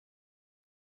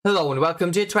Hello and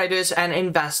welcome to traders and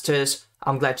investors.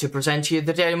 I'm glad to present you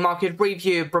the daily market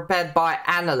review prepared by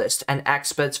analysts and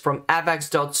experts from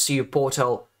fx.cu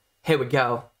portal. Here we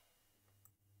go.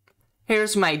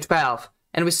 Here's May 12th,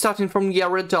 and we're starting from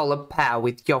euro-dollar pair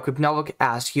with Jakub Nowak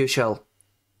as usual.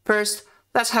 First,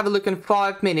 let's have a look at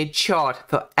 5-minute chart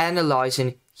for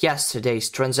analyzing yesterday's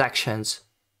transactions.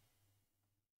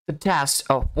 The test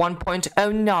of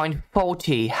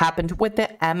 1.0940 happened with the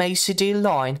MACD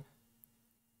line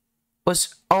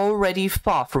was already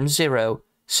far from zero,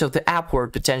 so the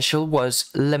upward potential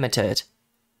was limited.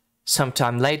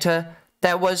 Sometime later,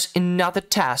 there was another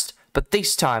test, but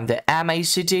this time the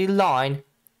MACD line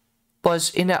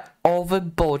was in an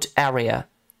overbought area,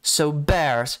 so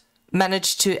bears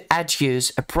managed to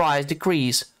adduce a price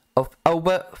decrease of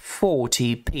over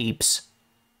 40 pips.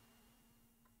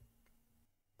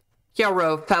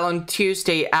 Euro fell on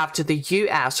Tuesday after the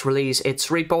US released its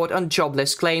report on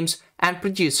jobless claims and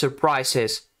producer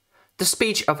prices. The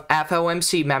speech of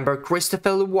FOMC member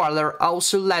Christopher Waller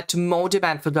also led to more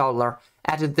demand for dollar,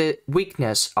 added the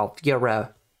weakness of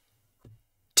euro.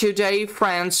 Today,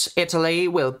 France, Italy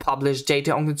will publish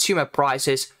data on consumer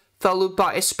prices, followed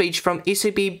by a speech from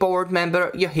ECB board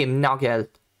member Joachim Nagel.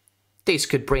 This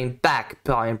could bring back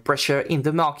buying pressure in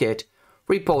the market.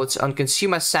 Reports on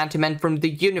consumer sentiment from the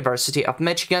University of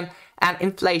Michigan and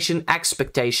inflation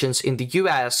expectations in the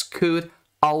US could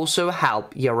also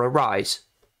help euro rise.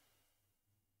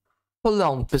 For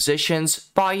long positions,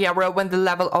 buy euro when the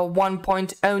level of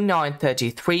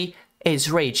 1.0933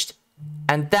 is reached,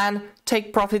 and then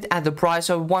take profit at the price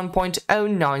of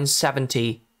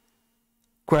 1.0970.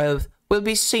 Growth will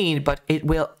be seen, but it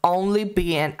will only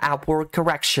be an upward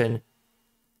correction.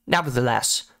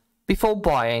 Nevertheless, before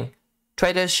buying,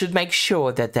 traders should make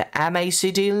sure that the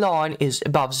MACD line is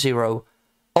above zero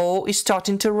or is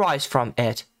starting to rise from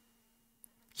it.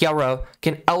 Euro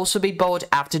can also be bought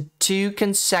after two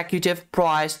consecutive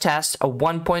price tests of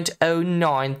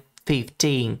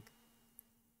 1.0915.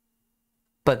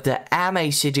 But the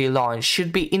MACD line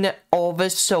should be in an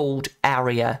oversold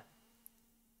area,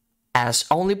 as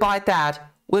only by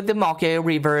that will the market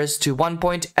reverse to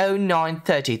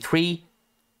 1.0933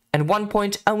 and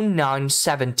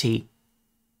 1.0970.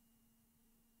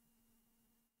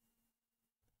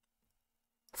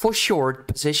 For short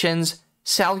positions,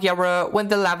 sell euro when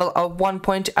the level of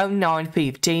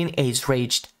 1.0915 is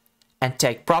reached, and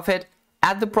take profit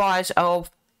at the price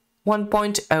of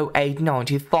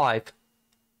 1.0895.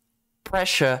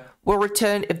 Pressure will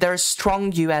return if there is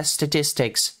strong US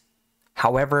statistics.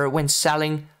 However, when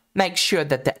selling, make sure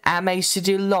that the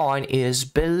MACD line is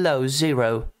below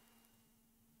zero,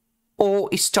 or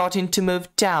is starting to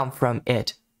move down from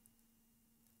it.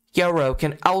 Euro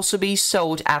can also be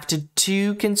sold after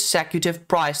two consecutive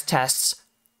price tests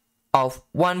of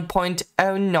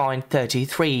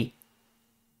 1.0933,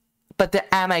 but the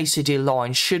MACD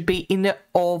line should be in the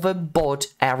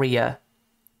overbought area,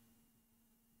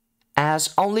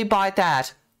 as only by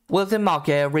that will the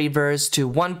market reverse to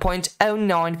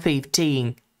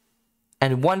 1.0915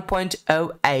 and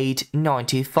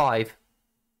 1.0895.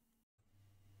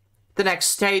 The next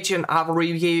stage in our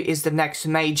review is the next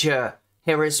major.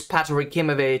 Here is Patrick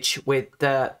Kimovich with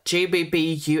the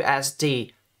GBP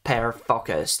USD pair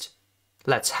focused.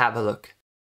 Let's have a look.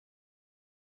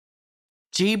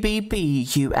 GBP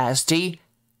USD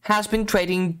has been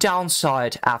trading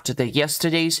downside after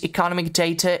yesterday's economic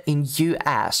data in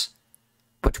US,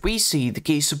 but we see the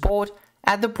key support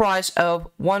at the price of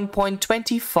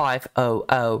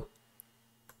 1.2500.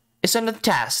 It's under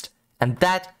test, and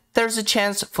that there's a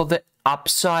chance for the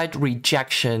upside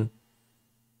rejection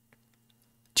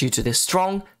due to the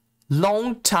strong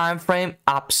long time frame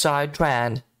upside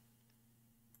trend,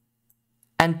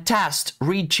 and test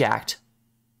reject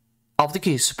of the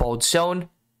key support zone.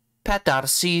 Petar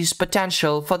sees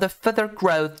potential for the further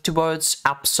growth towards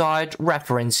upside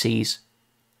references.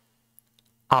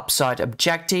 Upside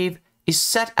objective is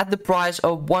set at the price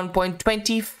of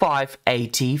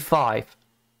 1.2585.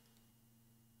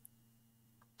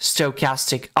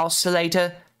 Stochastic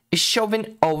oscillator is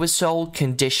showing oversold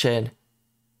condition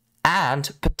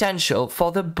and potential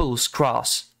for the bull's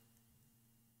cross,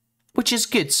 which is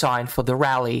good sign for the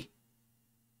rally.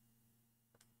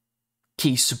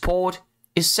 Key support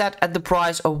is set at the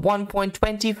price of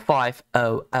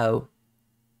 1.2500.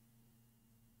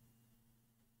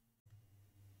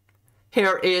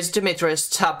 Here is Dimitris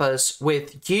Tapas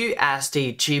with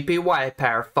USD GPY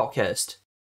pair focused.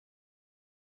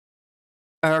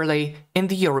 Early in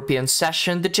the European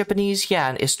session, the Japanese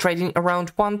yen is trading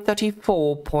around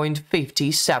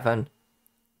 134.57,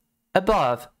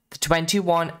 above the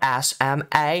 21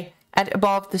 SMA and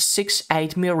above the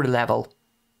 6.8 mirror level.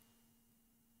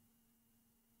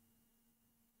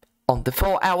 On the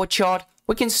 4-hour chart,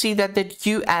 we can see that the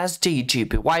USD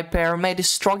GBP pair made a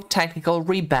strong technical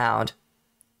rebound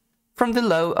from the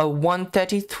low of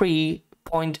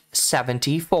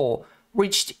 133.74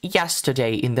 reached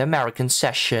yesterday in the American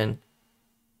session.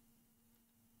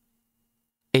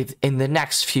 If in the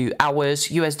next few hours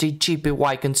USD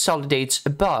GBP consolidates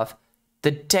above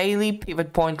the daily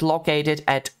pivot point located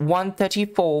at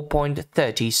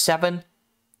 134.37,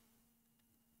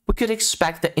 we could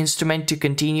expect the instrument to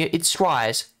continue its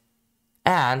rise,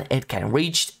 and it can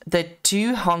reach the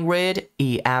 200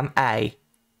 EMA,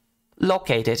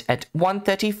 located at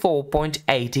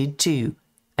 134.82,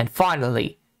 and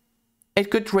finally, it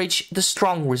could reach the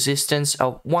strong resistance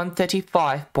of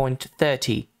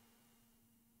 135.30.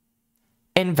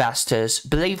 Investors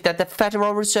believe that the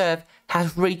Federal Reserve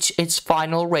has reached its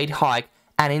final rate hike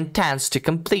and intends to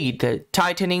complete the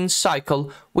tightening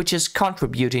cycle, which is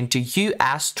contributing to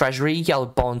US Treasury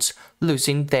yield bonds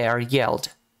losing their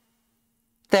yield.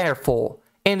 Therefore,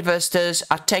 investors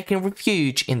are taking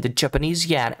refuge in the Japanese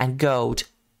yen and gold.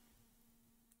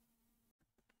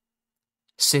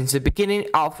 Since the beginning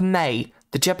of May,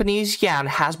 the Japanese yen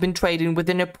has been trading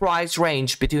within a price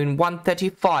range between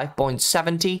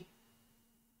 135.70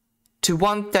 to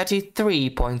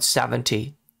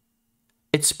 133.70.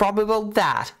 It's probable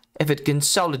that if it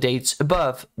consolidates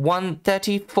above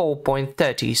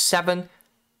 134.37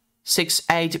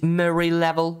 68 Murray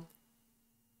level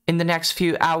in the next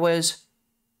few hours,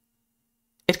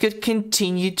 it could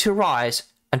continue to rise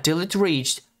until it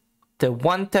reached the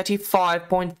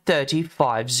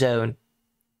 135.35 zone.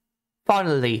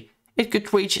 Finally, it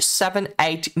could reach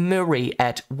 7.8 Murray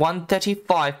at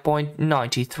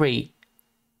 135.93.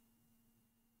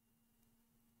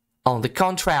 On the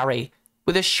contrary,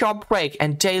 with a sharp break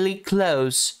and daily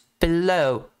close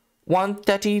below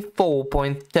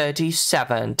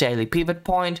 134.37 daily pivot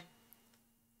point,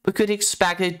 we could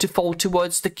expect it to fall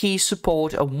towards the key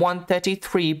support of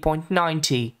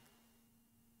 133.90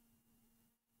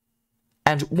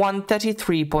 and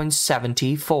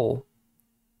 133.74.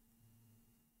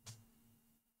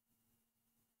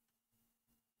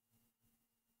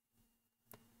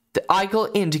 The EUR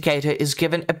indicator is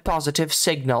given a positive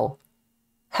signal.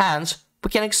 Hence, we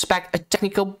can expect a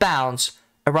technical bounce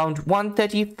around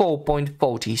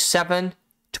 134.47,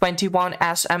 21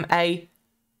 SMA,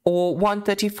 or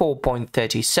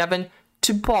 134.37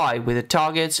 to buy with the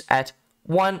targets at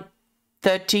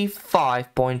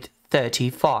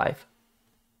 135.35.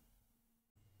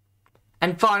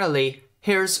 And finally,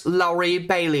 here's Laurie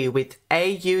Bailey with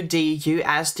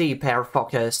AUD-USD pair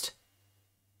forecast.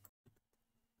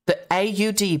 The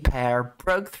AUD pair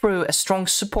broke through a strong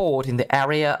support in the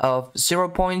area of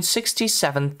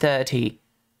 0.6730,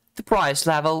 the price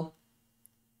level,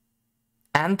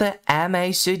 and the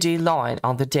MACD line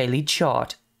on the daily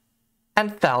chart,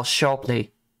 and fell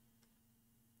sharply.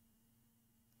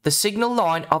 The signal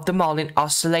line of the Marlin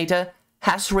oscillator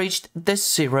has reached the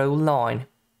 0 line,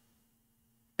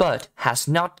 but has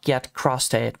not yet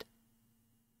crossed it.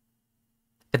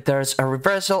 If there's a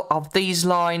reversal of this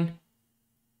line,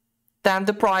 then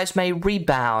the price may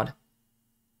rebound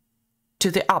to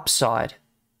the upside,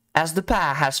 as the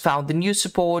pair has found the new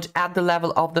support at the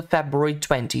level of the February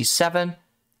 27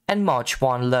 and March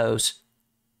 1 lows,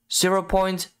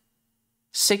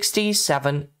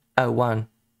 0.6701.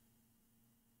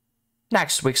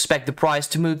 Next, we expect the price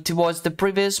to move towards the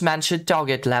previous mentioned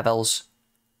target levels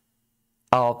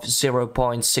of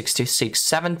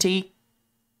 0.6670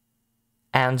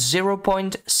 and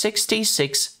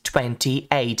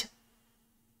 0.6628.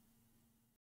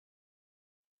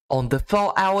 On the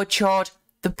 4-hour chart,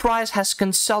 the price has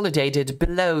consolidated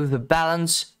below the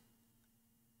balance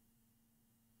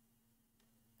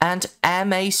and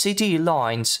MACD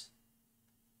lines.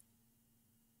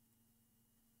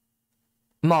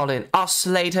 Marlin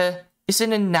oscillator is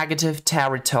in a negative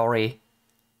territory.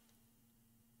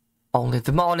 Only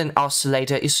the Marlin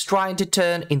oscillator is trying to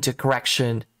turn into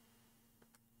correction.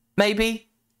 Maybe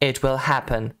it will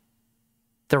happen.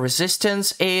 The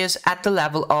resistance is at the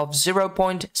level of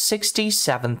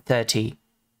 0.6730.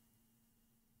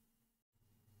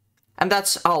 And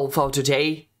that's all for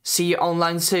today. See you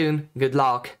online soon. Good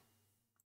luck.